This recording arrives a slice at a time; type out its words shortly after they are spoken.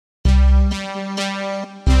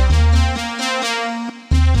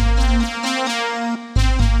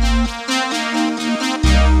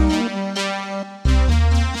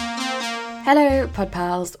Hello, Pod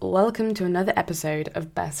Pals. Welcome to another episode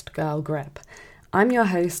of Best Girl Grip. I'm your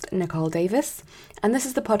host, Nicole Davis, and this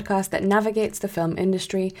is the podcast that navigates the film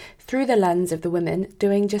industry through the lens of the women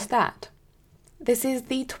doing just that. This is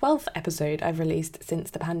the 12th episode I've released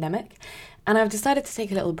since the pandemic, and I've decided to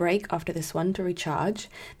take a little break after this one to recharge.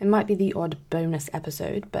 There might be the odd bonus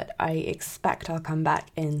episode, but I expect I'll come back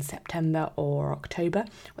in September or October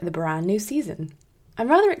with a brand new season. I'm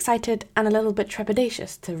rather excited and a little bit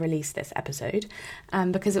trepidatious to release this episode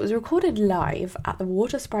because it was recorded live at the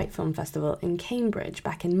Water Sprite Film Festival in Cambridge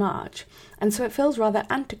back in March, and so it feels rather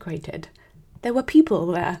antiquated. There were people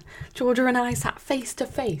there. Georgia and I sat face to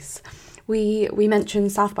face. We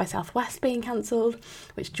mentioned South by Southwest being cancelled,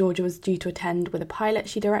 which Georgia was due to attend with a pilot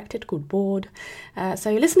she directed called Bored.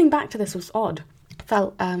 So listening back to this was odd. I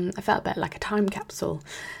felt a bit like a time capsule.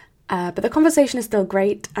 But the conversation is still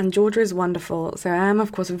great, and Georgia is wonderful, so I am,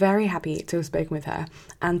 of course, very happy to have spoken with her,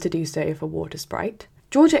 and to do so for Water Sprite.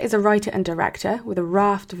 Georgia is a writer and director with a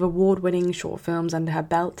raft of award-winning short films under her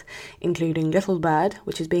belt, including Little Bird,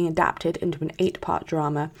 which is being adapted into an 8-part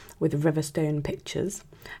drama with Riverstone Pictures.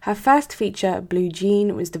 Her first feature, Blue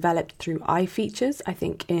Jean, was developed through iFeatures, I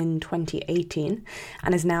think in 2018,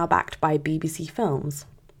 and is now backed by BBC Films.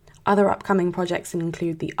 Other upcoming projects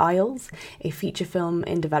include The Isles, a feature film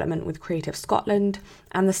in development with Creative Scotland,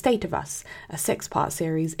 and The State of Us, a 6-part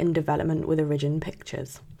series in development with Origin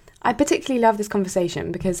Pictures. I particularly love this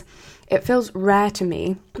conversation because it feels rare to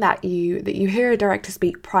me that you hear a director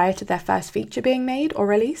speak prior to their first feature being made or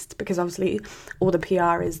released, because obviously all the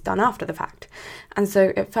PR is done after the fact. And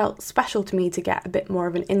so it felt special to me to get a bit more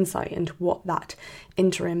of an insight into what that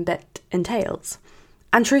interim bit entails.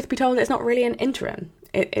 And truth be told, it's not really an interim.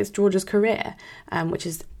 It's Georgia's career, which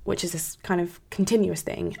is this kind of continuous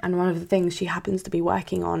thing, and one of the things she happens to be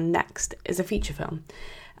working on next is a feature film.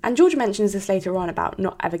 And Georgia mentions this later on about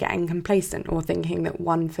not ever getting complacent or thinking that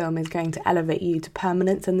one film is going to elevate you to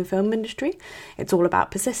permanence in the film industry. It's all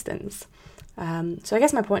about persistence. So I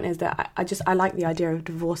guess my point is that I like the idea of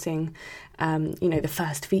divorcing, the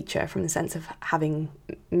first feature from the sense of having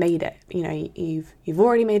made it. You know, you've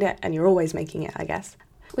already made it and you're always making it, I guess.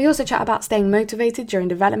 We also chat about staying motivated during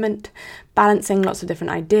development, balancing lots of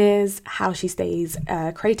different ideas, how she stays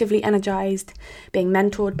creatively energised, being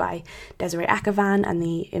mentored by Desiree Akhavan and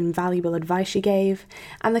the invaluable advice she gave,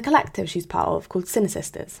 and the collective she's part of called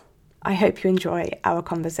Cinesisters. I hope you enjoy our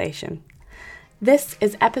conversation. This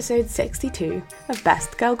is episode 62 of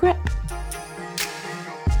Best Girl Grip.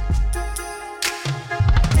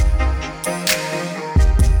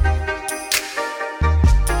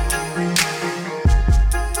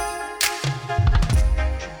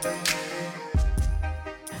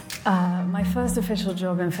 My first official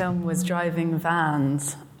job in film was driving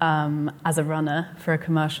vans as a runner for a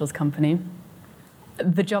commercials company.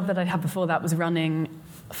 The job that I'd had before that was running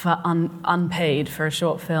for unpaid for a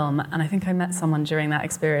short film, and I think I met someone during that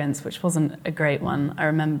experience, which wasn't a great one. I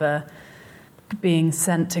remember being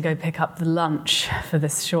sent to go pick up the lunch for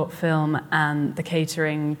this short film, and the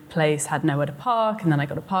catering place had nowhere to park, and then I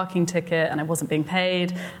got a parking ticket and I wasn't being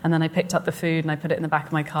paid, and then I picked up the food and I put it in the back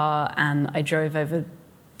of my car and I drove over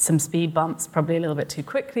some speed bumps, probably a little bit too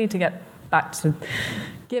quickly to get back to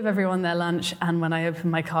give everyone their lunch. And when I opened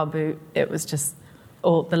my car boot, it was just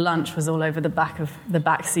the lunch was all over the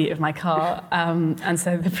back seat of my car. And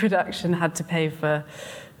so the production had to pay for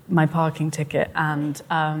my parking ticket and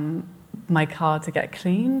my car to get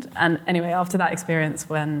cleaned. And anyway, after that experience,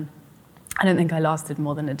 when I don't think I lasted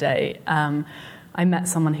more than a day, I met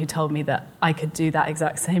someone who told me that I could do that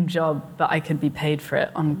exact same job, but I could be paid for it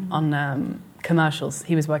on commercials.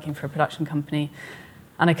 He was working for a production company,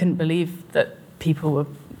 and I couldn't believe that people were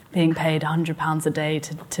being paid £100 a day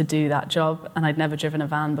to do that job. And I'd never driven a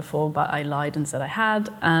van before, but I lied and said I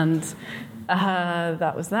had, and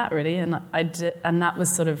that was that really. And I did, and that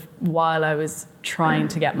was sort of while I was trying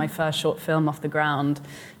to get my first short film off the ground,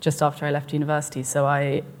 just after I left university. So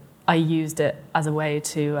I used it as a way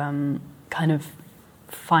to kind of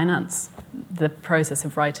finance the process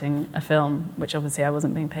of writing a film, which obviously I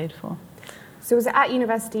wasn't being paid for. So was it at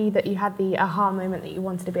university that you had the aha moment that you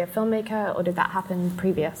wanted to be a filmmaker, or did that happen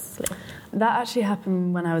previously? That actually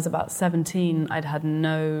happened when I was about 17. I'd had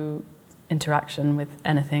no interaction with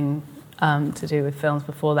anything to do with films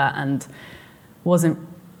before that, and wasn't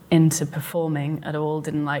into performing at all,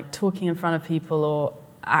 didn't like talking in front of people or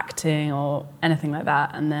acting or anything like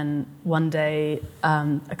that. And then one day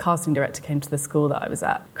a casting director came to the school that I was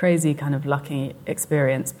at. Crazy kind of lucky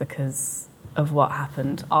experience because of what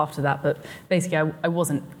happened after that. But basically I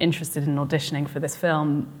wasn't interested in auditioning for this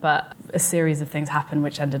film, but a series of things happened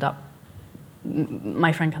which ended up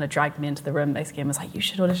my friend kind of dragged me into the room basically and was like, you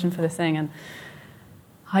should audition for this thing. And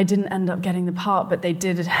I didn't end up getting the part, but they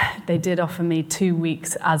did offer me 2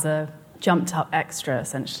 weeks as a jumped up extra,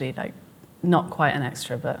 essentially, like not quite an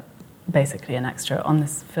extra, but basically an extra on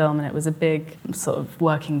this film. And it was a big sort of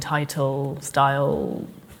working title style,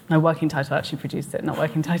 no, working title actually produced it, not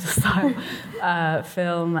working title style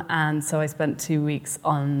film. And so I spent 2 weeks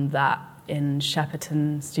on that in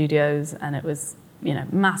Shepperton Studios, and it was, you know,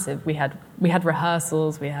 massive. We had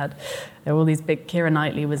rehearsals, there were all these big, Keira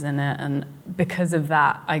Knightley was in it, and because of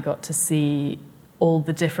that I got to see all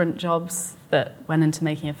the different jobs that went into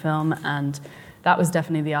making a film. And that was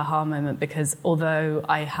definitely the aha moment, because although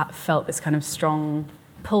I felt this kind of strong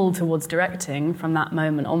pull towards directing from that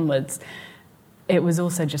moment onwards, it was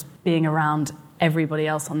also just being around everybody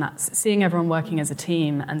else on that, seeing everyone working as a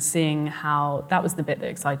team and seeing how, that was the bit that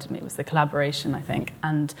excited me, was the collaboration, I think.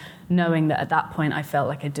 And knowing that at that point I felt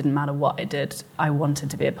like it didn't matter what I did, I wanted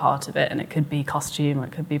to be a part of it. And it could be costume or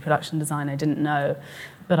it could be production design, I didn't know.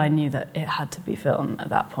 But I knew that it had to be film at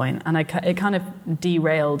that point. And it kind of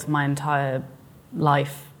derailed my entire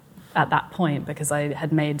life at that point, because I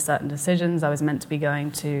had made certain decisions. I was meant to be going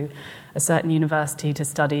to a certain university to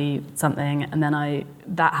study something, and then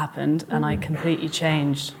that happened, and I completely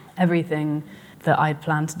changed everything that I'd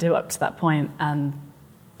planned to do up to that point and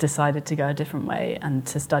decided to go a different way and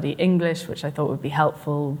to study English, which I thought would be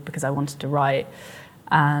helpful because I wanted to write.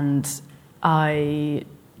 And at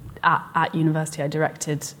university I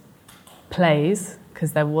directed plays,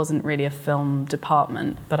 because there wasn't really a film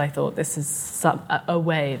department, but I thought this is a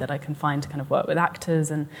way that I can find to kind of work with actors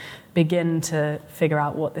and begin to figure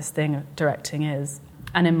out what this thing of directing is.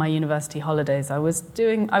 And in my university holidays, I was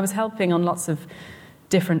helping on lots of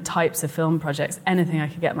different types of film projects, anything I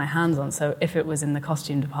could get my hands on. So if it was in the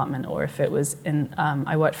costume department, or if it was in,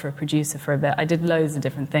 I worked for a producer for a bit. I did loads of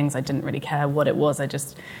different things. I didn't really care what it was. I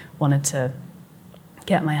just wanted to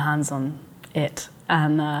get my hands on it.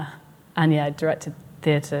 And yeah, I directed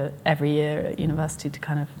theatre every year at university to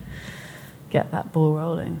kind of get that ball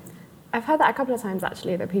rolling. I've heard that a couple of times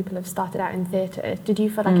actually, that people have started out in theatre. Did you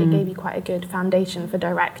feel like it gave you quite a good foundation for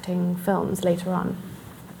directing films later on?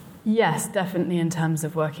 Yes, definitely, in terms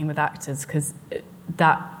of working with actors, because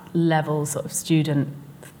that level sort of student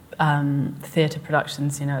theatre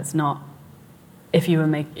productions, you know, it's not, if you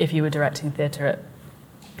were directing theatre at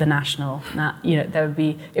the National, you know,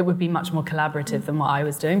 it would be much more collaborative than what I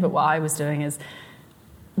was doing. But what I was doing is,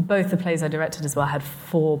 both the plays I directed as well had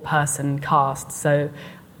 4-person casts, so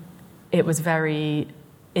it was very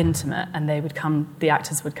intimate, and the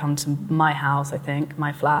actors would come to my house, I think,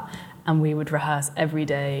 my flat, and we would rehearse every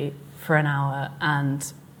day for an hour.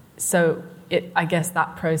 And so I guess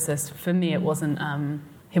that process, for me, it wasn't,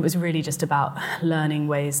 it was really just about learning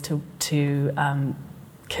ways to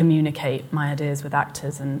communicate my ideas with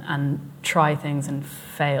actors and try things and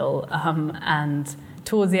fail. And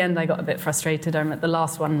towards the end, I got a bit frustrated. The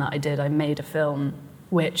last one that I did, I made a film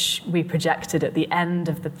which we projected at the end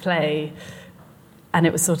of the play, and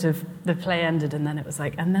it was sort of, the play ended, and then it was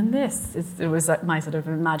like, and then this. It was like my sort of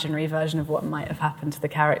imaginary version of what might have happened to the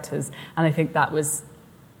characters. And I think that was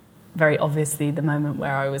very obviously the moment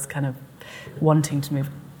where I was kind of wanting to move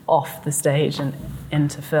off the stage and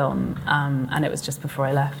into film, and it was just before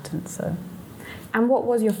I left. And what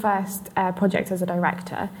was your first project as a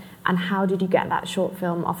director, and how did you get that short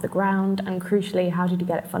film off the ground, and crucially, how did you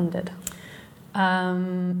get it funded?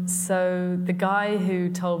 So the guy who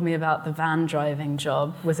told me about the van driving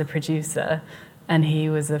job was a producer, and he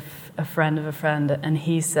was a friend of a friend, and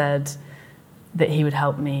he said that he would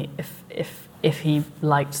help me if he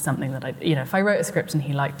liked something that if I wrote a script and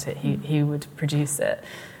he liked it, he would produce it.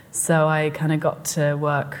 So I kind of got to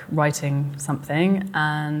work writing something,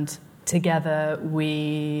 and together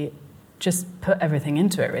we just put everything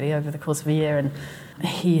into it really over the course of a year, and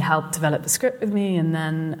he helped develop the script with me, and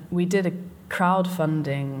then we did a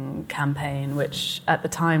crowdfunding campaign, which at the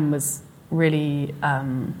time was really,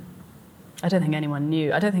 I don't think anyone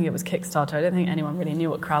knew. I don't think it was Kickstarter. I don't think anyone really knew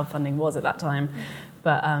what crowdfunding was at that time.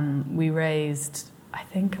 But we raised, I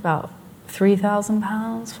think, about £3,000,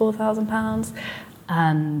 £4,000,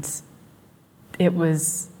 and it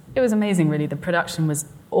was amazing, really. The production was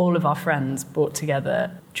all of our friends brought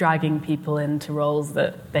together, dragging people into roles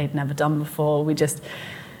that they'd never done before. We just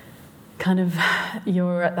kind of,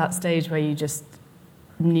 you're at that stage where you just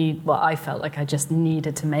need, well, I felt like I just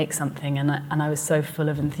needed to make something, and I was so full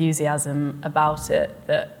of enthusiasm about it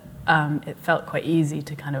that it felt quite easy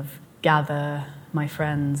to kind of gather my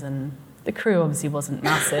friends. And the crew obviously wasn't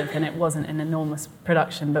massive, and it wasn't an enormous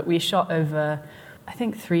production, but we shot over, I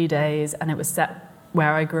think, 3 days, and it was set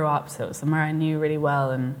where I grew up, so it was somewhere I knew really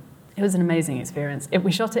well, and it was an amazing experience.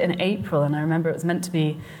 We shot it in April, and I remember it was meant to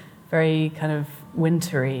be very kind of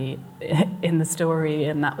wintry in the story,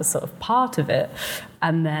 and that was sort of part of it.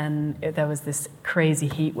 And then there was this crazy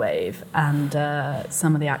heat wave, and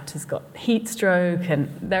some of the actors got heat stroke, and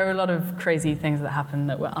there were a lot of crazy things that happened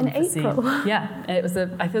that were unforeseen. In April? Yeah, I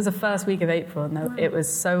think it was the first week of April, and it was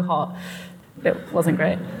so hot. It wasn't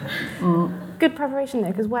great. Good preparation though,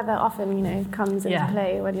 because weather often, comes into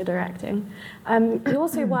play when you're directing. You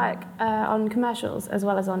also work on commercials as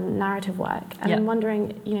well as on narrative work, and I'm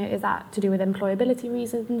wondering, is that to do with employability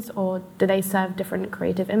reasons, or do they serve different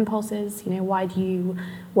creative impulses? Why do you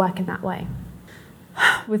work in that way?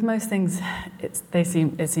 With most things,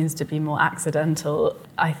 it seems to be more accidental.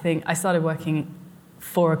 I think I started working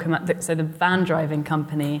for the van driving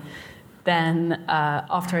company. Then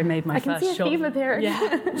after I made my first short,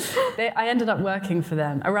 I ended up working for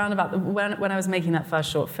them around about when I was making that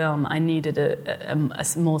first short film. I needed a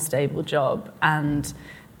more stable job, and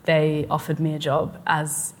they offered me a job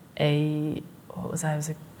as I was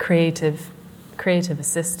a creative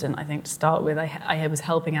assistant, I think, to start with. I was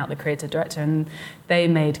helping out the creative director, and they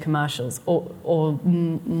made commercials, or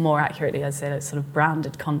more accurately, I'd say, like sort of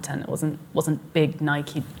branded content. It wasn't big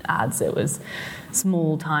Nike ads. It was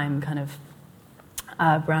small time kind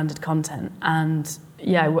of branded content. And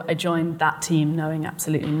I joined that team knowing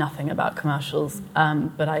absolutely nothing about commercials.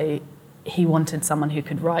 But he wanted someone who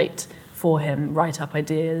could write for him, write up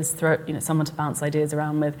ideas, someone to bounce ideas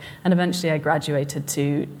around with. And eventually I graduated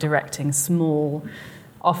to directing small,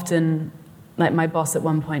 often, like my boss at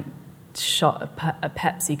one point shot a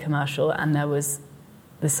Pepsi commercial, and there was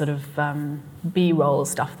this sort of B-roll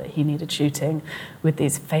stuff that he needed shooting with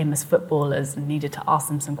these famous footballers, and needed to ask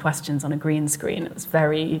them some questions on a green screen. It was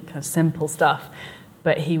very kind of simple stuff,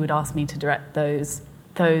 but he would ask me to direct those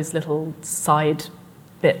little side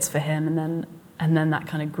bits for him, and then that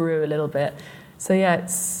kind of grew a little bit. So it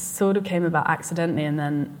sort of came about accidentally, and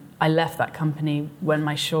then I left that company when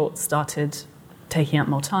my short started taking up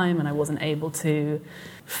more time, and I wasn't able to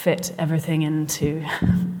fit everything into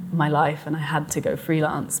my life, and I had to go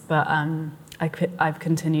freelance. But I've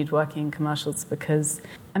continued working in commercials because,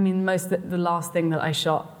 the last thing that I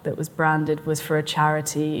shot that was branded was for a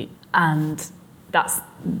charity, and that's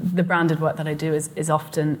the branded work that I do is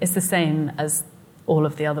often, it's the same as all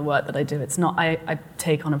of the other work that I do. It's not, I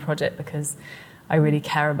take on a project because I really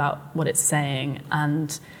care about what it's saying,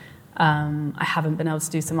 and I haven't been able to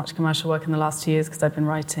do so much commercial work in the last 2 years because I've been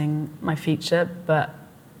writing my feature, but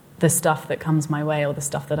the stuff that comes my way, or the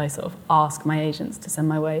stuff that I sort of ask my agents to send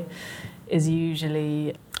my way, is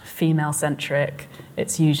usually female-centric.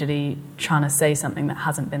 It's usually trying to say something that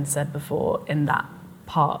hasn't been said before in that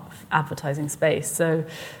part of advertising space. So,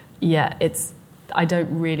 I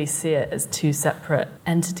don't really see it as two separate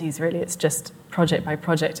entities, really. It's just project by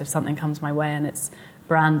project. If something comes my way and it's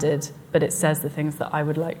branded, but it says the things that I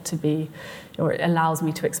would like to be, or it allows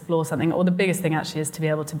me to explore something. Or the biggest thing actually is to be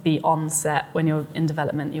able to be on set. When you're in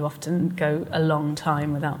development, you often go a long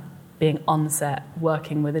time without being on set,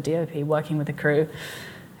 working with a DOP, working with a crew,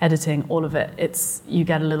 editing, all of it. You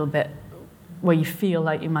get a little bit where you feel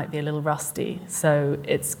like you might be a little rusty. So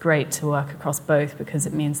it's great to work across both, because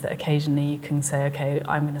it means that occasionally you can say, okay,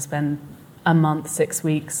 I'm going to spend a month, 6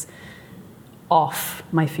 weeks off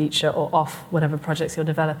my feature or off whatever projects you're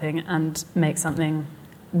developing, and make something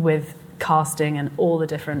with casting and all the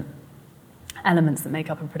different elements that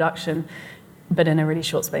make up a production, but in a really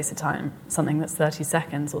short space of time, something that's 30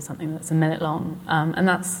 seconds or something that's a minute long. And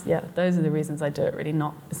those are the reasons I do it, really,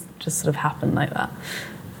 not just sort of happen like that.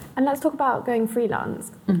 And let's talk about going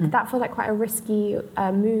freelance. Mm-hmm. That felt like quite a risky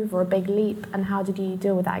move or a big leap, and how did you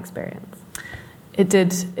deal with that experience? It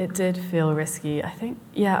did feel risky. I think,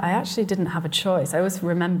 I actually didn't have a choice. I always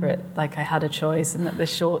remember it like I had a choice, and that the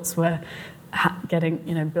shorts were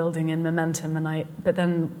building in momentum. But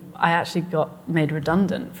then I actually got made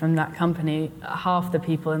redundant from that company. Half the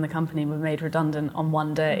people in the company were made redundant on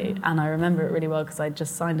one day, and I remember it really well because I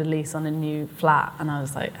just signed a lease on a new flat, and I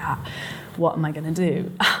was like, what am I going to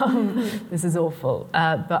do? This is awful.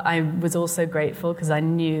 But I was also grateful because I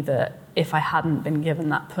knew that if I hadn't been given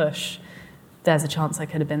that push, there's a chance I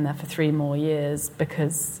could have been there for 3 more years,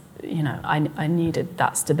 because I needed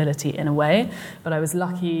that stability in a way. But I was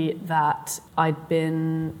lucky that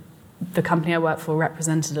the company I worked for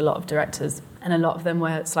represented a lot of directors, and a lot of them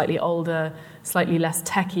were slightly older, slightly less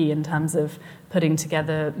techie in terms of putting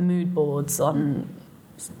together mood boards on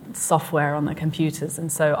software on their computers,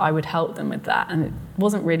 and so I would help them with that. And it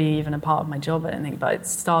wasn't really even a part of my job, I don't think, but it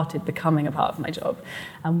started becoming a part of my job.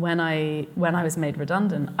 And when I was made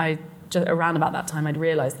redundant, around about that time, I'd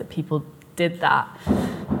realised that people did that,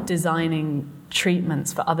 designing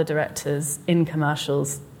treatments for other directors in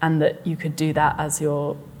commercials, and that you could do that as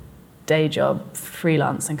your day job,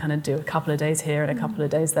 freelance, and kind of do a couple of days here and a couple of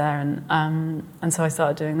days there. And so I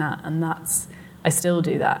started doing that, and I still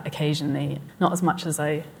do that occasionally, not as much as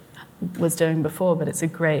I was doing before, but it's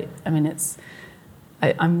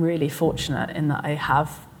I'm really fortunate in that I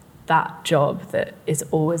have that job that is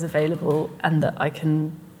always available and that I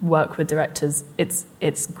can work with directors.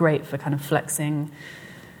 It's great for kind of flexing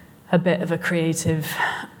a bit of a creative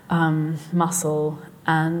muscle,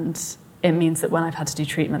 and it means that when I've had to do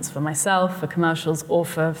treatments for myself, for commercials or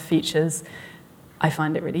for features, I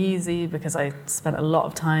find it really easy because I spent a lot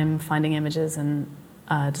of time finding images and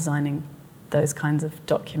designing those kinds of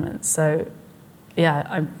documents. So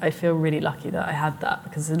yeah, I feel really lucky that I had that,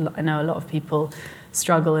 because I know a lot of people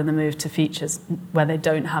struggle in the move to features where they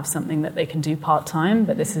don't have something that they can do part-time,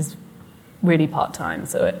 but this is really part-time,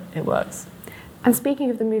 so it works. And speaking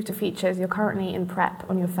of the move to features, you're currently in prep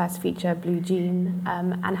on your first feature, Blue Jean,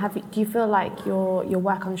 do you feel like your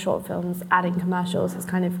work on short films, adding commercials, has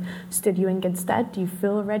kind of stood you in good stead? Do you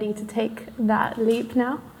feel ready to take that leap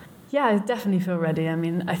now? Yeah, I definitely feel ready. I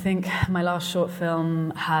mean, I think my last short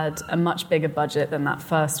film had a much bigger budget than that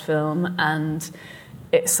first film, and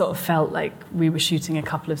it sort of felt like we were shooting a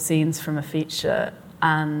couple of scenes from a feature.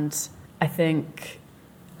 And I think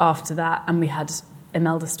after that, and we had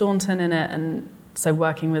Imelda Staunton in it, and so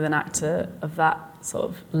working with an actor of that sort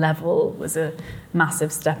of level was a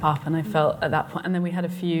massive step up, and I felt at that point. And then we had a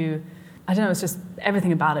few, I don't know, it was just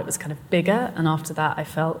everything about it was kind of bigger, and after that I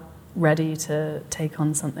felt ready to take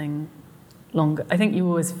on something longer. I think you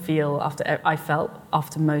always feel I felt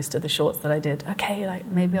after most of the shorts that I did, okay, like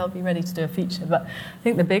maybe I'll be ready to do a feature. But I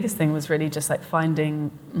think the biggest thing was really just like finding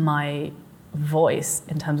my voice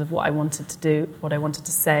in terms of what I wanted to do, what I wanted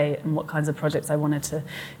to say, and what kinds of projects I wanted to.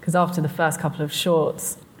 Because after the first couple of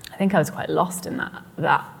shorts, I think I was quite lost in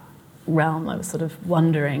that realm. I was sort of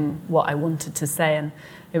wondering what I wanted to say, and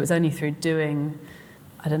it was only through doing,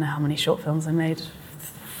 I don't know how many short films I made,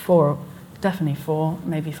 4, definitely 4,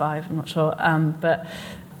 maybe 5, I'm not sure. But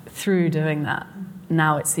through doing that,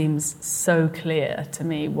 now it seems so clear to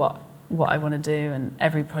me what I want to do, and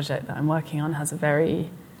every project that I'm working on has a very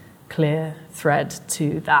clear thread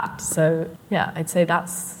to that. So yeah, I'd say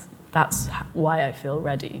that's why I feel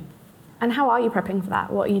ready. And how are you prepping for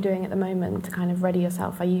that? What are you doing at the moment to kind of ready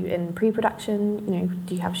yourself? Are you in pre-production?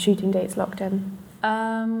 Do you have shooting dates locked in?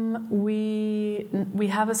 We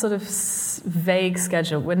have a sort of vague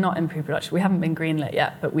schedule. We're not in pre-production. We haven't been greenlit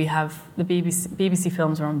yet, but we have the BBC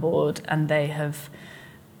Films are on board, and they have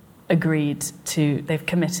they've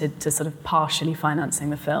committed to sort of partially financing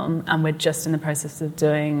the film, and we're just in the process of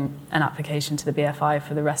doing an application to the BFI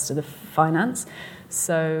for the rest of the finance.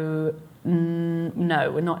 So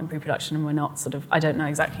no, we're not in pre-production, and we're not I don't know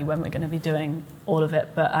exactly when we're going to be doing all of it,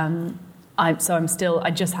 but I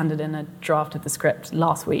just handed in a draft of the script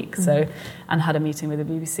last week, and had a meeting with the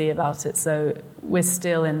BBC about it. So we're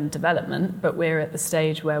still in development, but we're at the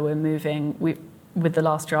stage where we're moving. With the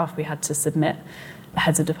last draft, we had to submit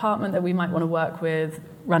heads of department that we might want to work with,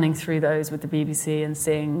 running through those with the BBC and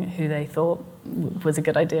seeing who they thought was a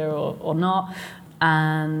good idea or not.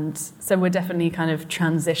 And so we're definitely kind of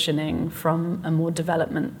transitioning from a more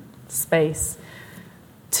development space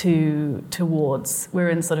towards, we're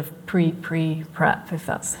in sort of pre-prep, if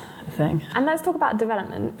that's a thing. And let's talk about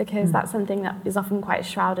development, because that's something that is often quite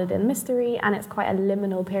shrouded in mystery, and it's quite a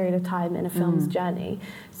liminal period of time in a film's journey.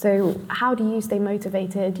 So how do you stay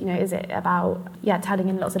motivated? Is it about turning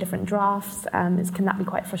in lots of different drafts? Can that be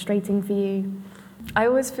quite frustrating for you? I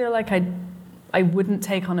always feel like I wouldn't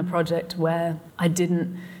take on a project where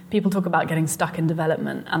people talk about getting stuck in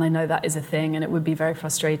development, and I know that is a thing, and it would be very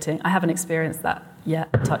frustrating. I haven't experienced that yet,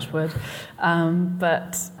 touch wood,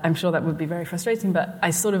 but I'm sure that would be very frustrating. But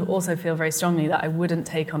I sort of also feel very strongly that I wouldn't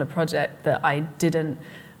take on a project that I didn't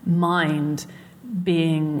mind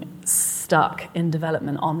being stuck in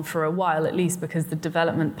development on for a while, at least, because the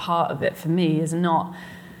development part of it for me is not...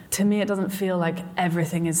 To me, it doesn't feel like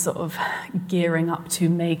everything is sort of gearing up to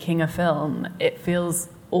making a film. It feels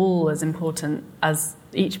all as important as...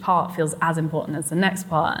 Each part feels as important as the next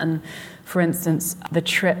part. And for instance, the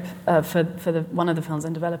trip for one of the films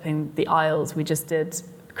I'm developing, The Isles, we just did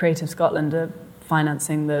Creative Scotland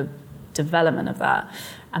financing the development of that,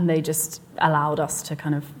 and they just allowed us to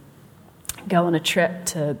kind of go on a trip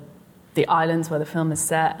to the islands where the film is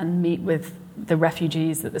set and meet with the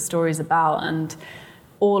refugees that the story's about, and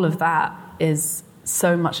all of that is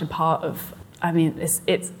so much a part of...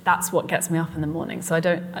 it's that's what gets me up in the morning. So I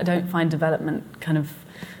don't find development kind of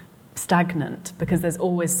stagnant, because there's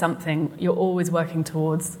always something, you're always working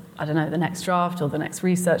towards, I don't know, the next draft or the next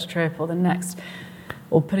research trip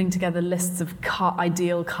or putting together lists of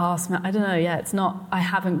ideal cast. I don't know, it's not, I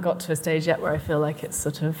haven't got to a stage yet where I feel like it's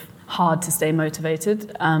sort of hard to stay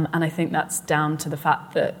motivated. And I think that's down to the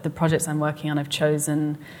fact that the projects I'm working on, I've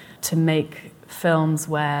chosen to make films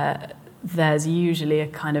where there's usually a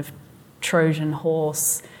kind of Trojan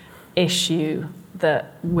horse issue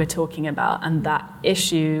that we're talking about, and that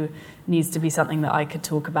issue needs to be something that I could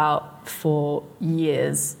talk about for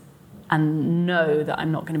years and know that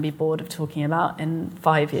I'm not going to be bored of talking about in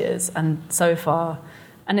 5 years. And so far,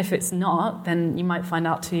 and if it's not, then you might find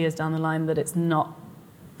out 2 years down the line that it's not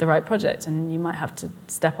the right project, and you might have to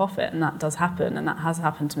step off it, and that does happen, and that has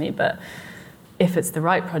happened to me. But if it's the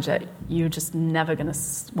right project, you're just never going to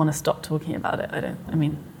want to stop talking about it.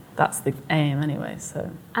 That's the aim anyway.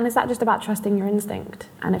 So. And is that just about trusting your instinct?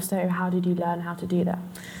 And if so, how did you learn how to do that?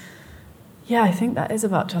 Yeah, I think that is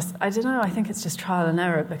about trust. I don't know, I think it's just trial and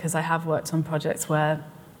error, because I have worked on projects where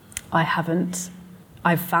I've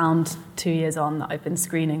found 2 years on that I've been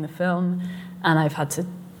screening the film, and I've had to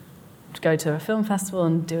go to a film festival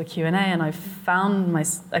and do a Q&A, and I found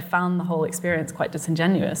the whole experience quite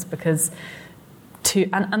disingenuous, because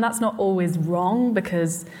and that's not always wrong,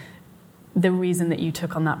 because the reason that you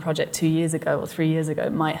took on that project 2 years ago or 3 years ago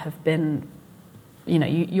might have been,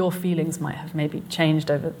 your feelings might have maybe changed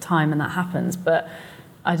over time, and that happens. But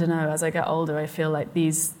I don't know, as I get older, I feel like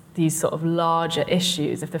these sort of larger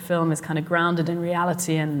issues, if the film is kind of grounded in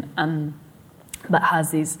reality and but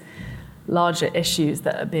has these larger issues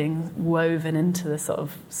that are being woven into the sort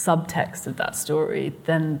of subtext of that story,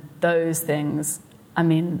 then those things,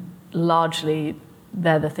 largely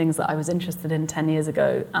they're the things that I was interested in 10 years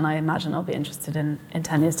ago, and I imagine I'll be interested in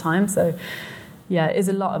 10 years' time. So, yeah, it is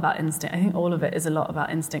a lot about instinct. I think all of it is a lot about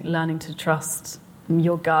instinct, learning to trust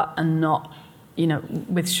your gut and not,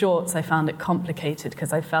 with shorts I found it complicated,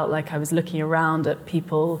 because I felt like I was looking around at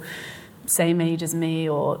people same age as me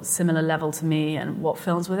or similar level to me, and what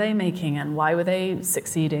films were they making and why were they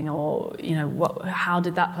succeeding, or how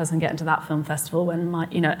did that person get into that film festival when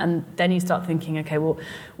and then you start thinking, okay, well,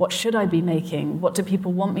 what should I be making, what do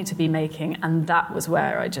people want me to be making? And that was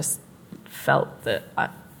where I just felt that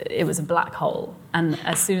it was a black hole. And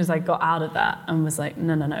as soon as I got out of that and was like,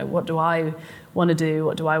 no, what do I want to do,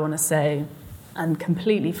 what do I want to say, and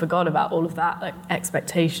completely forgot about all of that, like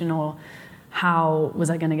expectation or how was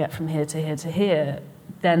I going to get from here to here to here,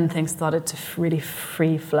 then things started to really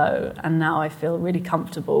free flow. And now I feel really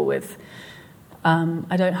comfortable with,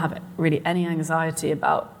 I don't have really any anxiety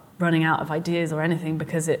about running out of ideas or anything,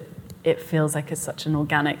 because it feels like it's such an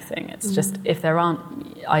organic thing. It's just, if there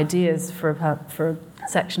aren't ideas for a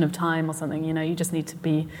section of time or something, you just need to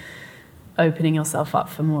be opening yourself up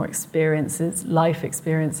for more experiences, life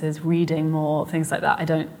experiences, reading more, things like that. I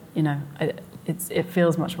don't, it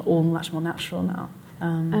feels much more natural now.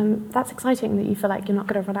 That's exciting that you feel like you're not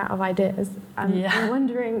going to run out of ideas. I'm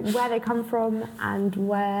wondering where they come from and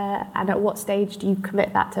at what stage do you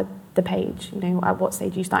commit that to the page? At what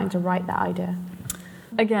stage are you starting to write that idea?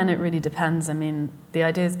 Again, it really depends. The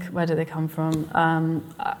ideas, where do they come from?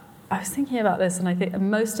 I was thinking about this, and I think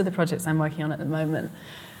most of the projects I'm working on at the moment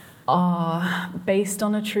are based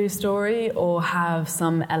on a true story or have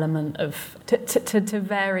some element of, to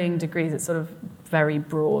varying degrees, it's sort of very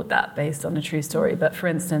broad, that based on a true story. But for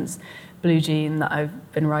instance, Blue Jean, that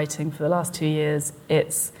I've been writing for the last 2 years,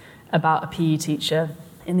 it's about a PE teacher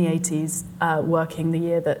in the 80s working the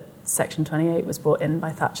year that Section 28 was brought in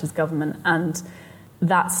by Thatcher's government. And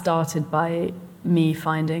that started by me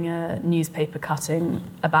finding a newspaper cutting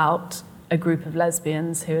about a group of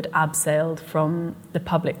lesbians who had abseiled from the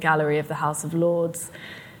public gallery of the House of Lords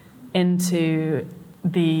into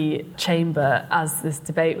the chamber as this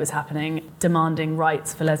debate was happening, demanding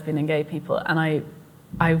rights for lesbian and gay people. And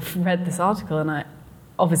I read this article, and I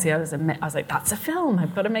was like, that's a film.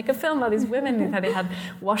 I've got to make a film about these women. They had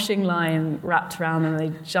washing line wrapped around them,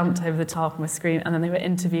 and they jumped over the top and were screaming, and then they were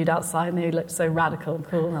interviewed outside, and they looked so radical and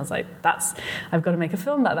cool. And I was like, I've got to make a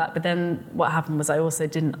film about that. But then what happened was I also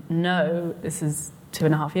didn't know, this is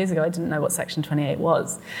 2.5 years ago, I didn't know what Section 28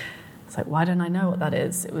 was. It's like, why don't I know what that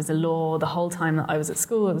is? It was a law the whole time that I was at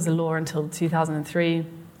school. It was a law until 2003.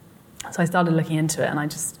 So I started looking into it, and I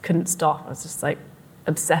just couldn't stop. I was just like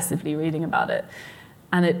obsessively reading about it.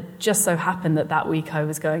 And it just so happened that week I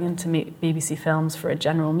was going in to meet BBC Films for a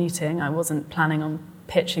general meeting. I wasn't planning on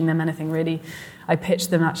pitching them anything really. I pitched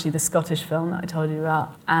them actually the Scottish film that I told you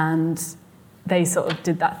about. And they sort of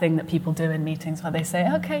did that thing that people do in meetings where they say,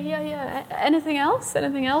 okay, yeah, anything else?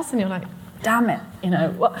 And you're like, damn it,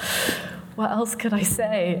 what what else could I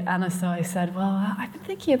say? And so I said, well, I've been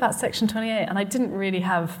thinking about Section 28, and I didn't really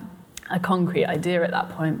have a concrete idea at that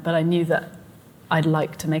point, but I knew that I'd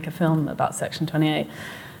like to make a film about Section 28.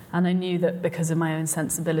 And I knew that because of my own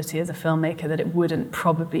sensibility as a filmmaker, that it wouldn't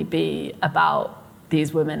probably be about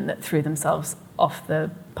these women that threw themselves off the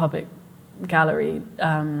public gallery,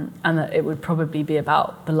 and that it would probably be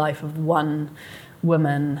about the life of one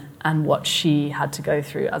woman and what she had to go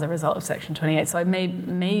through as a result of Section 28. So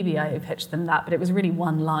maybe I pitched them that, but it was really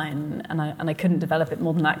one line, and I couldn't develop it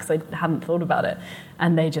more than that because I hadn't thought about it.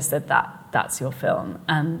 And they just said, that's your film.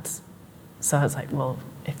 And so I was like, well,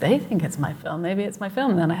 if they think it's my film, maybe it's my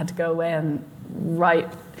film. And then I had to go away and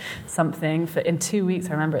write something in 2 weeks.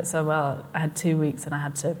 I remember it so well. I had 2 weeks, and I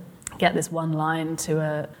had to get this one line to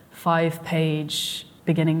a 5-page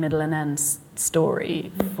beginning, middle, and end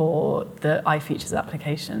story for the iFeatures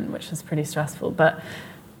application, which was pretty stressful. But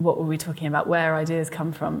what were we talking about? Where ideas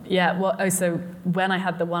come from? Yeah, well, so when I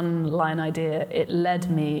had the one-line idea, it led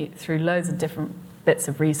me through loads of different bits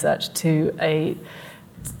of research to a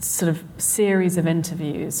sort of series of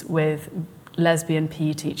interviews with lesbian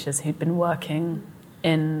PE teachers who'd been working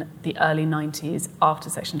in the early 90s after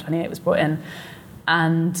Section 28 was brought in.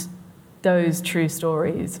 And those true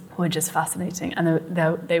stories were just fascinating. And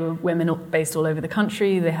they were women based all over the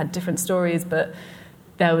country. They had different stories, but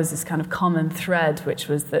there was this kind of common thread, which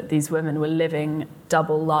was that these women were living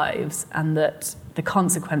double lives, and that the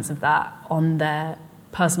consequence of that on their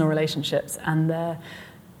personal relationships and their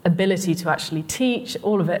ability to actually teach,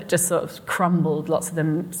 all of it just sort of crumbled. Lots of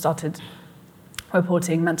them started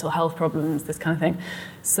reporting mental health problems, this kind of thing.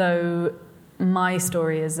 So my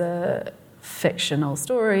story is a fictional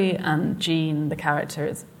story, and Jean, the character,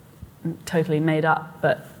 is totally made up,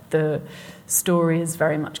 but the story is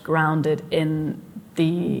very much grounded in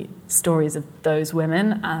the stories of those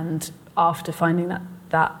women. And after finding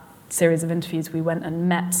that series of interviews, we went and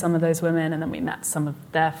met some of those women, and then we met some of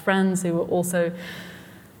their friends who were also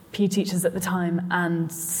PE teachers at the time.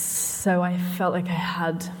 And so I felt like I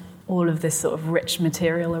had all of this sort of rich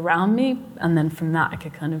material around me, and then from that I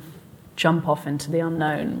could kind of jump off into the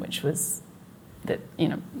unknown, which was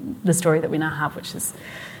the story that we now have, which is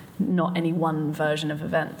not any one version of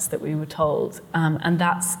events that we were told. And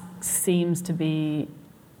that seems to be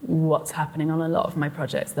what's happening on a lot of my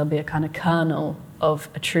projects. There'll be a kind of kernel of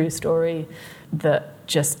a true story that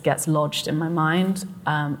just gets lodged in my mind.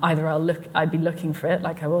 Either I'd be looking for it,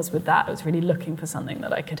 like I was with that. I was really looking for something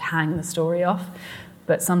that I could hang the story off.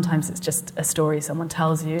 But sometimes it's just a story someone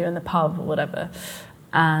tells you in the pub or whatever.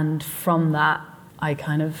 And from that, I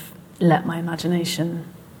kind of let my imagination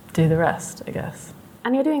do the rest, I guess.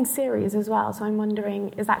 And you're doing series as well, so I'm wondering,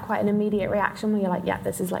 is that quite an immediate reaction where you're like, yeah,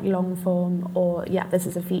 this is like long form, or yeah, this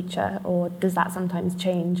is a feature, or does that sometimes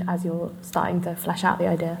change as you're starting to flesh out the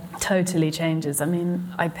idea? Totally changes. I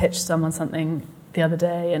mean, I pitched someone something the other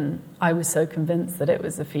day, and I was so convinced that it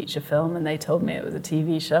was a feature film, and they told me it was a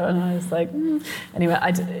TV show, and I was like, Anyway,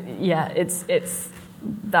 it's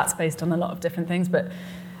that's based on a lot of different things, but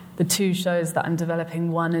the two shows that I'm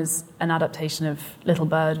developing, one is an adaptation of Little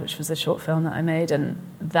Bird, which was a short film that I made, and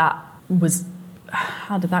that was,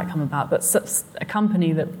 how did that come about? But a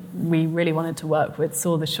company that we really wanted to work with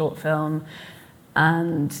saw the short film,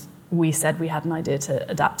 and we said we had an idea to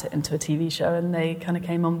adapt it into a TV show, and they kind of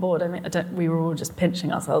came on board. I mean, we were all just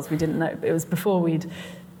pinching ourselves. We didn't know. It was before we'd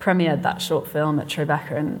premiered that short film at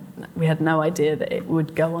Tribeca, and we had no idea that it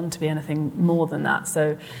would go on to be anything more than that.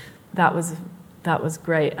 So that was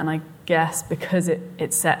great. And I guess because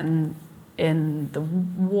it's set in the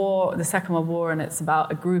war, the Second World War, and it's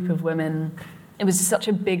about a group of women, it was such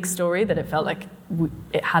a big story that it felt like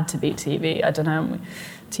it had to be TV. I don't know.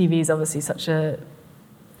 TV is obviously such a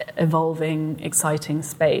evolving, exciting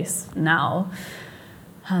space now.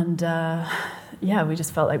 And we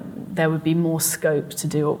just felt like there would be more scope to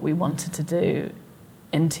do what we wanted to do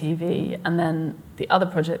in TV. And then the other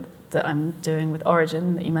project that I'm doing with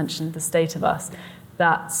Origin that you mentioned, The State of Us,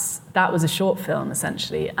 that was a short film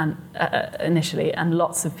essentially, and initially, and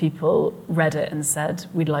lots of people read it and said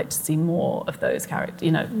we'd like to see more of those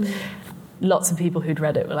characters. Lots of people who'd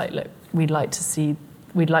read it were like, look, we'd like to see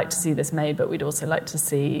this made, but we'd also like to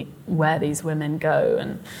see where these women go.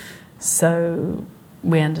 And so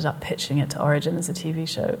we ended up pitching it to Origin as a TV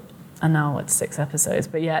show, and now it's 6 episodes.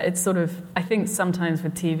 But yeah, it's sort of, I think sometimes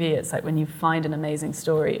with TV, it's like when you find an amazing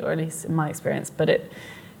story, or at least in my experience, but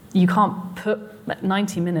you can't put,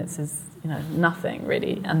 90 minutes is, nothing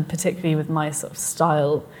really. And particularly with my sort of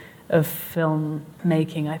style of film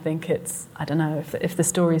making, I think it's, I don't know, if the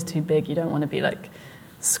story is too big, you don't want to be like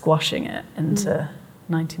squashing it into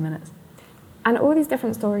 90 minutes. And all these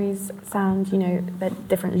different stories sound, they're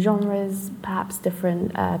different genres, perhaps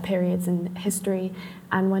different periods in history.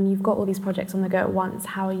 And when you've got all these projects on the go at once,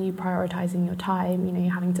 how are you prioritising your time?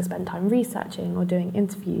 You're having to spend time researching or doing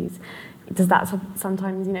interviews. Does that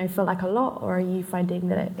sometimes, feel like a lot, or are you finding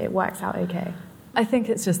that it works out okay? I think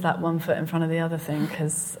it's just that one foot in front of the other thing,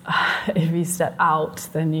 because if you step out,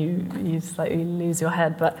 then you slightly lose your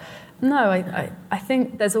head. But no, I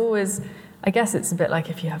think there's always... I guess it's a bit like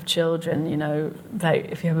if you have children, like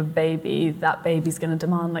if you have a baby, that baby's going to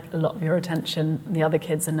demand like a lot of your attention. The other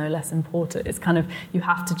kids are no less important. It's kind of, you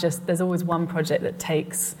have to just, there's always one project that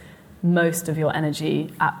takes most of your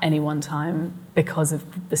energy at any one time because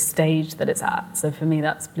of the stage that it's at. So for me,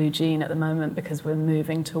 that's Blue Jean at the moment, because we're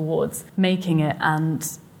moving towards making it,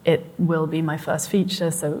 and it will be my first feature.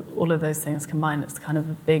 So all of those things combined, it's kind of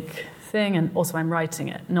a big thing. And also I'm writing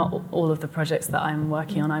it. Not all of the projects that I'm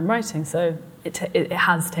working on I'm writing, so it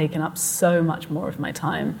has taken up so much more of my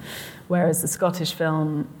time. Whereas the Scottish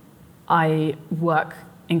film, I work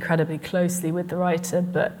incredibly closely with the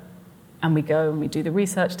writer, and we go and we do the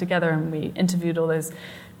research together, and we interviewed all those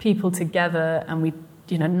people together, and we,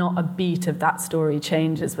 not a beat of that story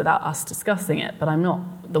changes without us discussing it. But I'm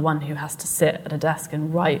not the one who has to sit at a desk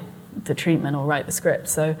and write the treatment or write the script.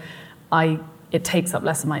 So it takes up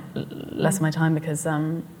less of my time, because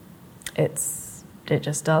it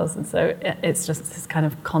just does. And so it's just this kind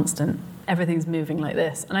of constant, everything's moving like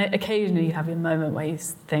this. And occasionally you have a moment where you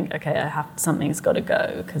think, okay, something's got to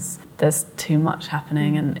go, because there's too much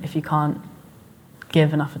happening, and if you can't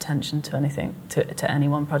give enough attention to anything, to any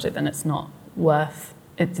one project, then it's not worth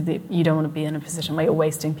it. You don't want to be in a position where you're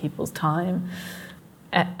wasting people's time,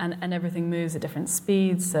 and everything moves at different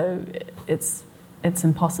speeds, so it's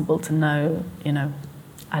impossible to know,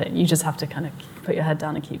 you just have to kind of put your head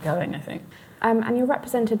down and keep going, I think. And you're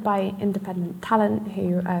represented by independent talent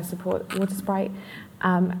who support Watersprite.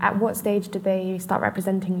 At what stage did they start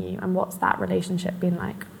representing you, and what's that relationship been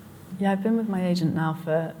like? Yeah, I've been with my agent now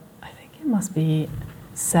for, I think it must be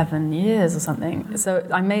 7 years or something. So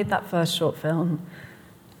I made that first short film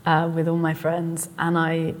with all my friends, and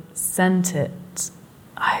I sent it.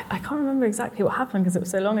 I can't remember exactly what happened because it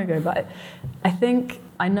was so long ago, but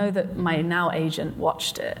I know that my now agent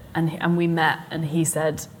watched it, and we met, and he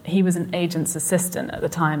said he was an agent's assistant at the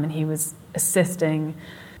time, and he was assisting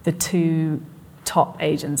the two top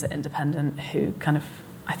agents at Independent who kind of,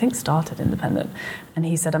 I think, started Independent. And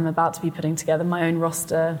he said, I'm about to be putting together my own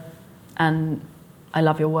roster, and I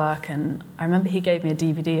love your work. And I remember he gave me a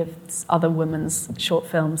DVD of other women's short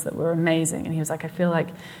films that were amazing, and he was like, I feel like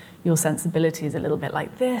your sensibility is a little bit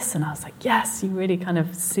like this. And I was like, yes, you really kind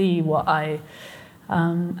of see what I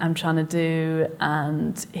am trying to do.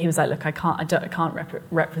 And he was like, look, I can't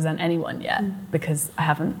represent anyone yet because I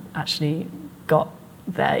haven't actually got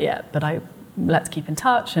there yet, but let's keep in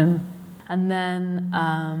touch. And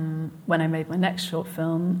then when I made my next short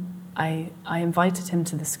film, I invited him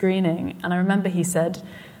to the screening, and I remember he said,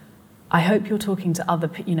 I hope you're talking to other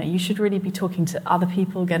people, you should really be talking to other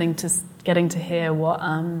people, getting to hear what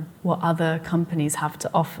other companies have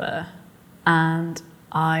to offer. And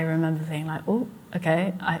I remember being like, oh,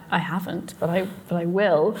 okay, I haven't, but I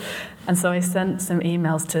will. And so I sent some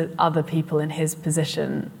emails to other people in his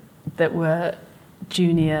position that were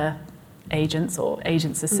junior agents or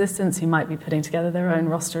agents' assistants who might be putting together their own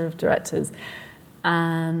roster of directors,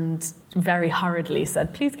 and very hurriedly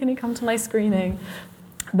said, please, can you come to my screening?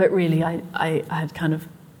 But really, I had kind of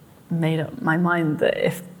made up my mind that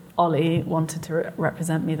if Ollie wanted to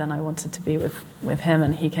represent me, then I wanted to be with him,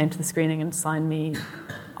 and he came to the screening and signed me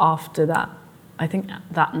after that, I think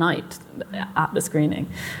that night at the screening.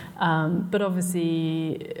 But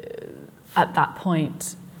obviously, at that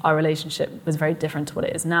point, our relationship was very different to what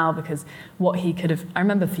it is now, because what he could have... I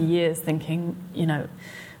remember for years thinking,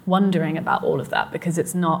 wondering about all of that, because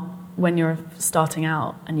it's not... When you're starting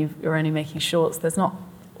out and you're only making shorts, there's not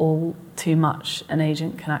all too much an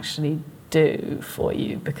agent can actually do for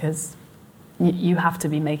you, because you have to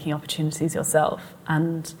be making opportunities yourself.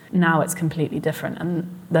 And now it's completely different, and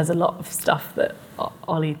there's a lot of stuff that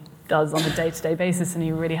Ollie does on a day-to-day basis, and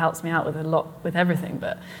he really helps me out with everything.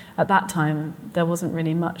 But at that time, there wasn't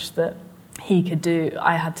really much that he could do.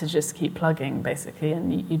 I had to just keep plugging, basically,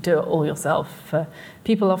 and you do it all yourself.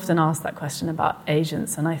 People often ask that question about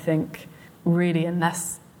agents, and I think really,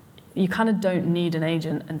 unless you kind of don't need an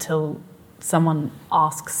agent until someone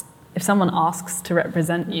asks. If someone asks to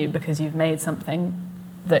represent you because you've made something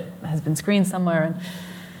that has been screened somewhere and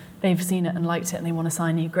they've seen it and liked it and they want to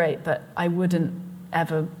sign you, great. But I wouldn't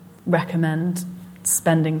ever recommend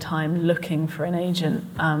spending time looking for an agent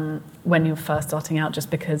when you're first starting out, just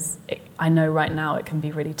because I know right now it can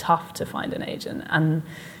be really tough to find an agent, and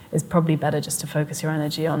it's probably better just to focus your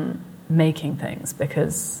energy on making things,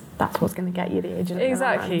 because that's what's going to get you the agent.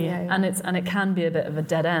 Exactly. And it can be a bit of a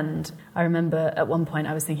dead end. I remember at one point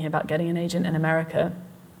I was thinking about getting an agent in America.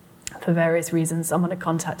 For various reasons, someone had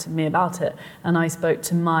contacted me about it, and I spoke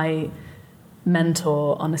to my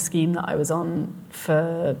mentor on a scheme that I was on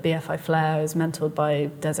for BFI Flair. I was mentored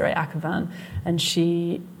by Desiree Akhavan, and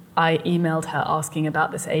I emailed her asking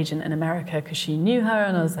about this agent in America because she knew her,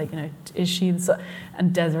 and I was like, is she?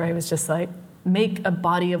 And Desiree was just like, make a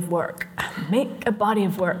body of work,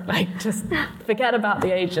 like just forget about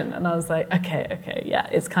the agent. And I was like, okay, yeah,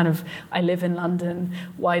 it's kind of, I live in London,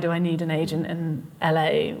 why do I need an agent in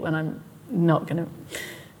LA when I'm not going to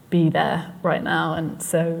be there right now? And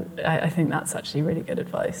so I think that's actually really good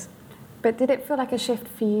advice. But did it feel like a shift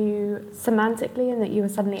for you semantically, in that you were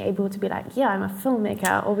suddenly able to be like, yeah, I'm a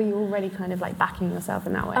filmmaker, or were you already kind of like backing yourself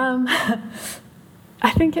in that way? I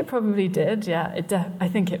think it probably did, yeah. It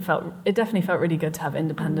definitely felt really good to have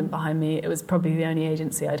independent behind me. It was probably the only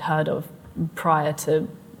agency I'd heard of prior to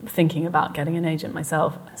thinking about getting an agent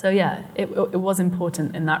myself. So yeah, it was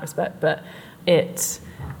important in that respect, but it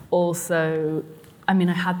also, I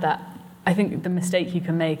had that. I think the mistake you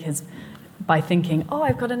can make is by thinking, oh,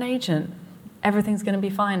 I've got an agent, everything's going to be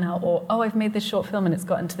fine now, or oh, I've made this short film and it's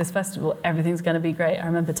got into this festival, everything's going to be great. I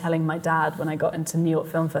remember telling my dad when I got into New York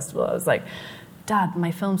Film Festival, I was like, Dad,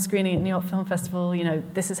 my film's screening at New York Film Festival,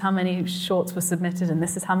 this is how many shorts were submitted and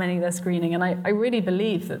this is how many they're screening. And I really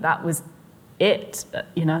believed that was it,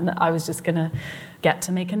 and that I was just going to get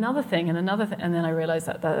to make another thing and another thing. And then I realized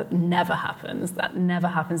that never happens. That never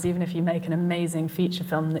happens. Even if you make an amazing feature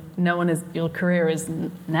film, your career is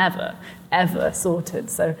never, ever sorted.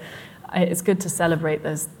 So it's good to celebrate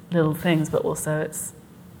those little things, but also it's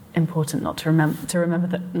important not to remember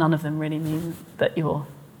that none of them really mean that you're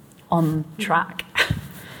on track.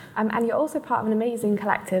 And you're also part of an amazing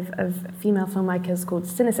collective of female filmmakers called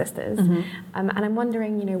Cinesisters. Mm-hmm. And I'm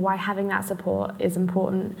wondering, why having that support is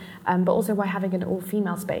important, but also why having an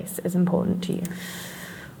all-female space is important to you.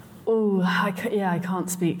 Oh, I can't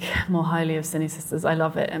speak more highly of Cinesisters. I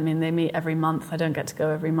love it. They meet every month. I don't get to go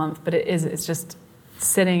every month, but it's just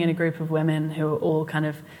sitting in a group of women who are all kind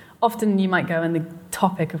of, often you might go and the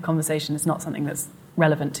topic of conversation is not something that's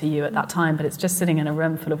relevant to you at that time, but it's just sitting in a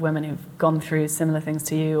room full of women who've gone through similar things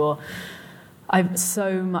to you, or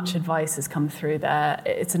so much advice has come through there.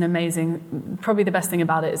 It's an amazing, probably the best thing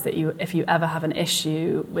about it is that if you ever have an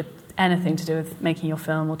issue with anything to do with making your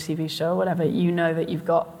film or TV show or whatever, that you've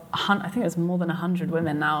got, I think there's more than 100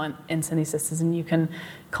 women now in Cinesisters, and you can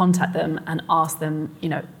contact them and ask them,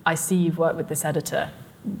 I see you've worked with this editor,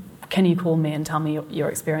 can you call me and tell me your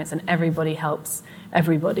experience? And everybody helps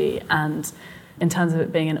everybody. And in terms of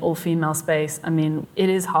it being an all-female space, it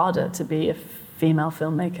is harder to be a female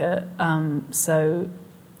filmmaker. So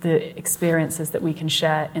the experiences that we can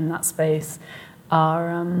share in that space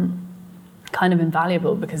are kind of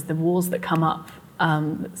invaluable, because the walls that come up,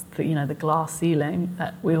 the glass ceiling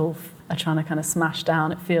that we all are trying to kind of smash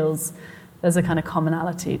down, it feels there's a kind of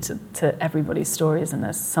commonality to everybody's stories, and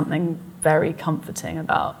there's something very comforting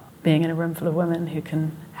about being in a room full of women who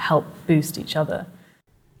can help boost each other.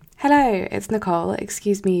 Hello, it's Nicole.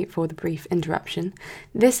 Excuse me for the brief interruption.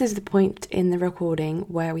 This is the point in the recording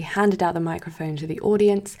where we handed out the microphone to the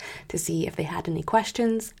audience to see if they had any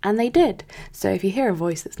questions, and they did. So if you hear a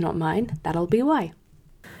voice that's not mine, that'll be why.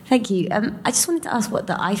 Thank you. I just wanted to ask what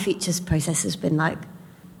the iFeatures process has been like,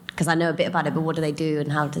 because I know a bit about it, but what do they do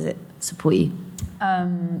and how does it support you?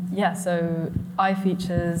 So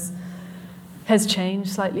iFeatures has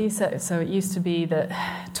changed slightly. So it used to be that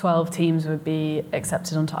 12 teams would be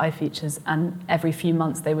accepted onto iFeatures, and every few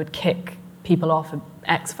months they would kick people off an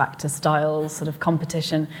X Factor style sort of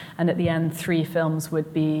competition, and at the end 3 films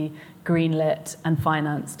would be greenlit and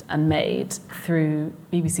financed and made through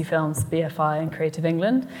BBC Films, BFI and Creative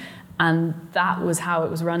England. And that was how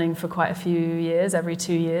it was running for quite a few years, every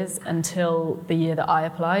 2 years, until the year that I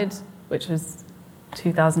applied, which was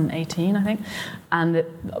 2018, I think. And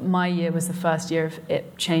my year was the first year of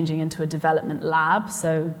it changing into a development lab.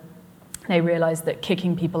 So they realized that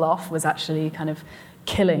kicking people off was actually kind of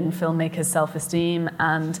killing filmmakers' self-esteem,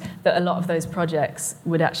 and that a lot of those projects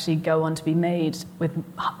would actually go on to be made with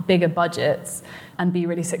bigger budgets and be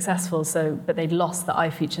really successful. But they'd lost the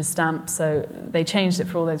iFeatures stamp, so they changed it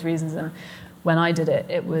for all those reasons. And when I did it,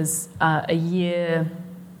 it was a year.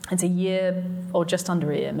 It's a year or just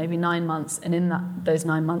under a year, maybe 9 months, and in those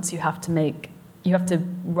 9 months you have to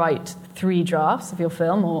write 3 drafts of your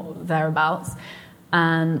film or thereabouts,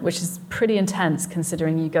 and which is pretty intense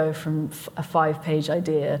considering you go from a 5-page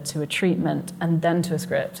idea to a treatment and then to a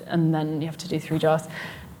script, and then you have to do 3 drafts.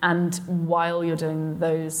 And while you're doing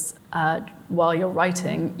those, while you're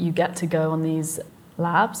writing, you get to go on these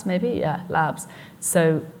labs, labs.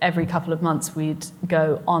 So every couple of months we'd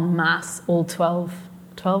go en masse, all 12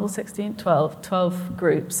 or 16? 12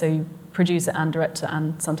 groups. So you producer and director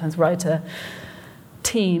and sometimes writer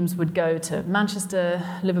teams would go to Manchester,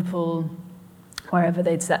 Liverpool, wherever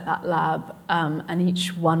they'd set that lab, and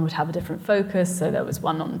each one would have a different focus. So there was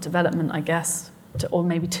one on development, I guess, or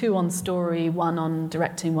maybe 2 on story, 1 on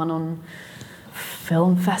directing, 1 on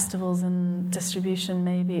film festivals and distribution,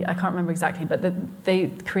 maybe. I can't remember exactly, but they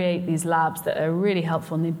create these labs that are really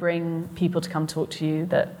helpful, and they bring people to come talk to you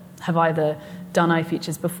that have either done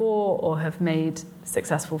iFeatures before or have made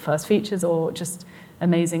successful first features, or just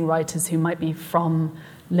amazing writers who might be from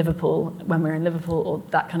Liverpool when we're in Liverpool, or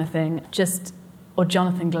that kind of thing. Or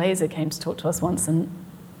Jonathan Glazer came to talk to us once, and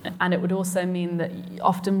it would also mean that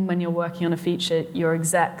often when you're working on a feature, your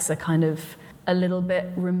execs are kind of a little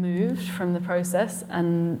bit removed from the process,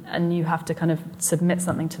 and you have to kind of submit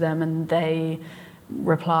something to them and they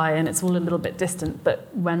reply, and it's all a little bit distant. But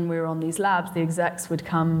when we were on these labs, the execs would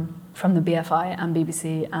come from the BFI and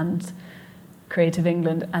BBC and Creative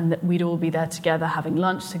England, and that we'd all be there together, having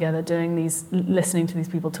lunch together, listening to these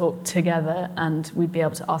people talk together, and we'd be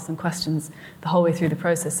able to ask them questions the whole way through the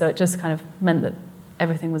process. So it just kind of meant that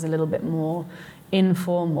everything was a little bit more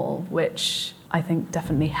informal, which I think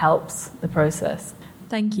definitely helps the process.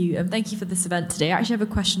 Thank you. Thank you for this event today. I actually have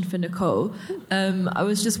a question for Nicole. I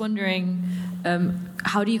was just wondering,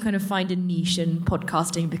 how do you kind of find a niche in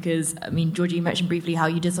podcasting? Because, I mean, Georgie, you mentioned briefly how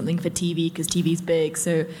you did something for TV because TV's big.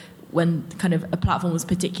 So when kind of a platform was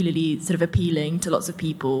particularly sort of appealing to lots of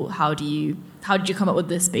people, how did you come up with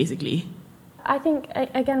this, basically? I think,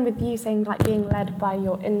 again, with you saying like being led by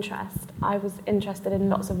your interest, I was interested in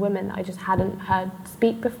lots of women that I just hadn't heard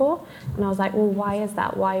speak before. And I was like, well, why is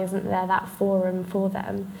that? Why isn't there that forum for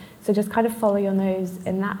them? So just kind of follow your nose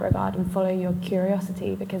in that regard and follow your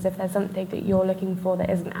curiosity, because if there's something that you're looking for that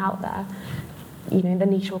isn't out there, you know, the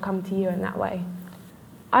niche will come to you in that way.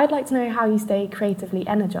 I'd like to know how you stay creatively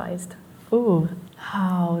energized. Ooh,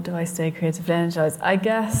 how do I stay creatively energized? I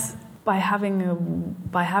guess by having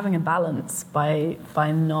a balance, by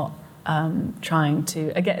not trying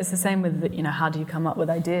to. Again, it's the same with, you know, how do you come up with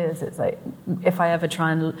ideas? It's like if I ever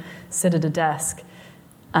try and sit at a desk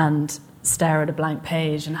and stare at a blank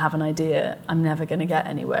page and have an idea, I'm never going to get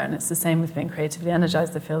anywhere. And it's the same with being creatively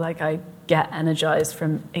energized. I feel like I get energized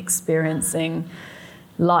from experiencing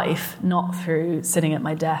life, not through sitting at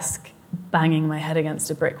my desk banging my head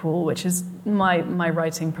against a brick wall, which is my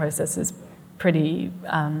writing process is pretty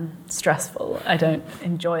stressful. I don't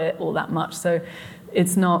enjoy it all that much. So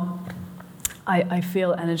it's not, I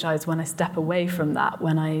feel energized when I step away from that,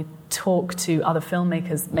 when I talk to other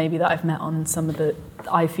filmmakers maybe that I've met on some of the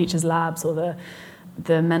iFeatures labs or the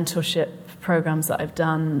mentorship programs that I've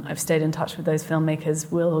done. I've stayed in touch with those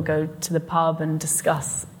filmmakers. We'll go to the pub and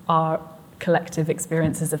discuss our collective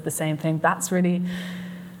experiences of the same thing. That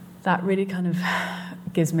really kind of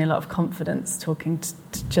gives me a lot of confidence talking to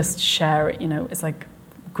just share it. You know, it's like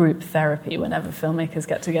group therapy whenever filmmakers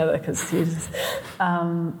get together, because you just,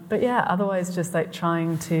 but yeah, otherwise just like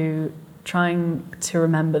trying to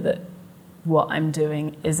remember that what I'm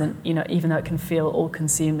doing isn't, you know, even though it can feel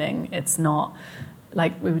all-consuming, it's not.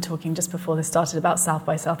 Like we were talking just before this started about South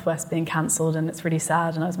by Southwest being cancelled, and it's really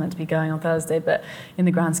sad, and I was meant to be going on Thursday, but in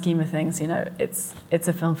the grand scheme of things, you know, it's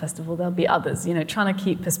a film festival, there'll be others, you know, trying to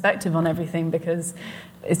keep perspective on everything, because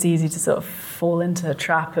it's easy to sort of fall into a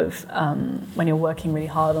trap of when you're working really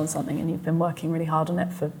hard on something and you've been working really hard on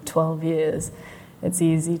it for 12 years, it's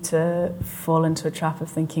easy to fall into a trap of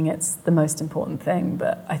thinking it's the most important thing.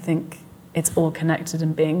 But I think it's all connected,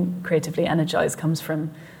 and being creatively energized comes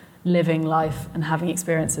from living life and having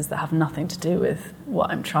experiences that have nothing to do with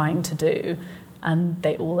what I'm trying to do, and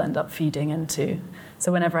they all end up feeding into.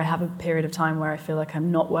 So whenever I have a period of time where I feel like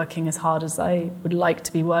I'm not working as hard as I would like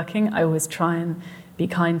to be working, I always try and be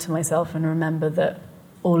kind to myself and remember that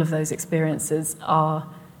all of those experiences are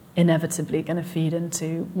inevitably going to feed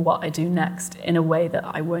into what I do next in a way that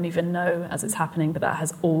I won't even know as it's happening, but that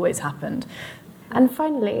has always happened. And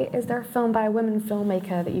finally, is there a film by a women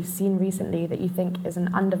filmmaker that you've seen recently that you think is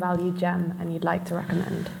an undervalued gem and you'd like to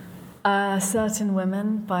recommend? Certain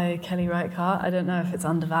Women by Kelly Reichardt. I don't know if it's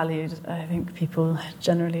undervalued. I think people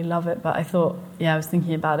generally love it, but I thought, I was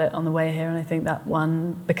thinking about it on the way here, and I think that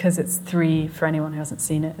one, because it's 3, for anyone who hasn't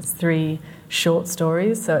seen it, it's 3 short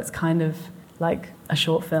stories, so it's kind of like a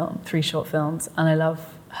short film, 3 short films, and I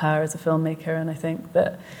love her as a filmmaker, and I think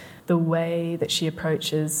that the way that she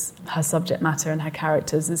approaches her subject matter and her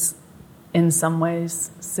characters is in some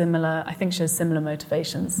ways similar. I think she has similar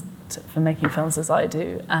motivations for making films as I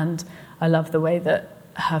do, and I love the way that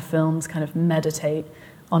her films kind of meditate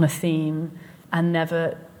on a theme and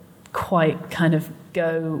never quite kind of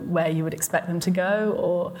go where you would expect them to go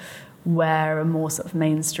or where a more sort of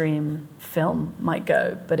mainstream film might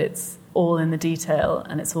go, but it's all in the detail,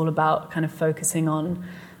 and it's all about kind of focusing on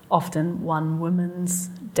often one woman's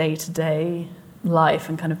day-to-day life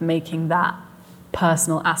and kind of making that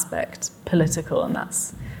personal aspect political, and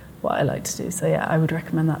that's what I like to do. So yeah, I would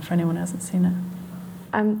recommend that for anyone who hasn't seen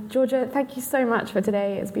it. Georgia, thank you so much for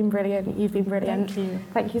today. It's been brilliant. You've been brilliant. Thank you.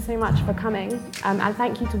 Thank you so much for coming, and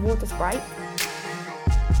thank you to Water Sprite.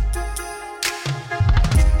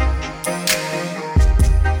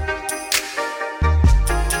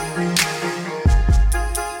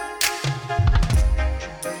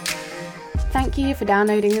 Thank you for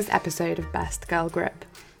downloading this episode of Best Girl Grip.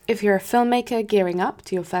 If you're a filmmaker gearing up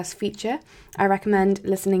to your first feature, I recommend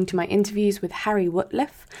listening to my interviews with Harry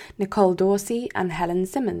Wootliff, Nicole Dorsey and Helen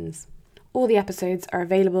Simmons. All the episodes are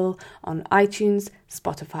available on iTunes,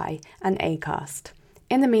 Spotify and Acast.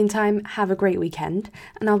 In the meantime, have a great weekend,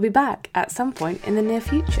 and I'll be back at some point in the near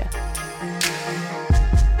future.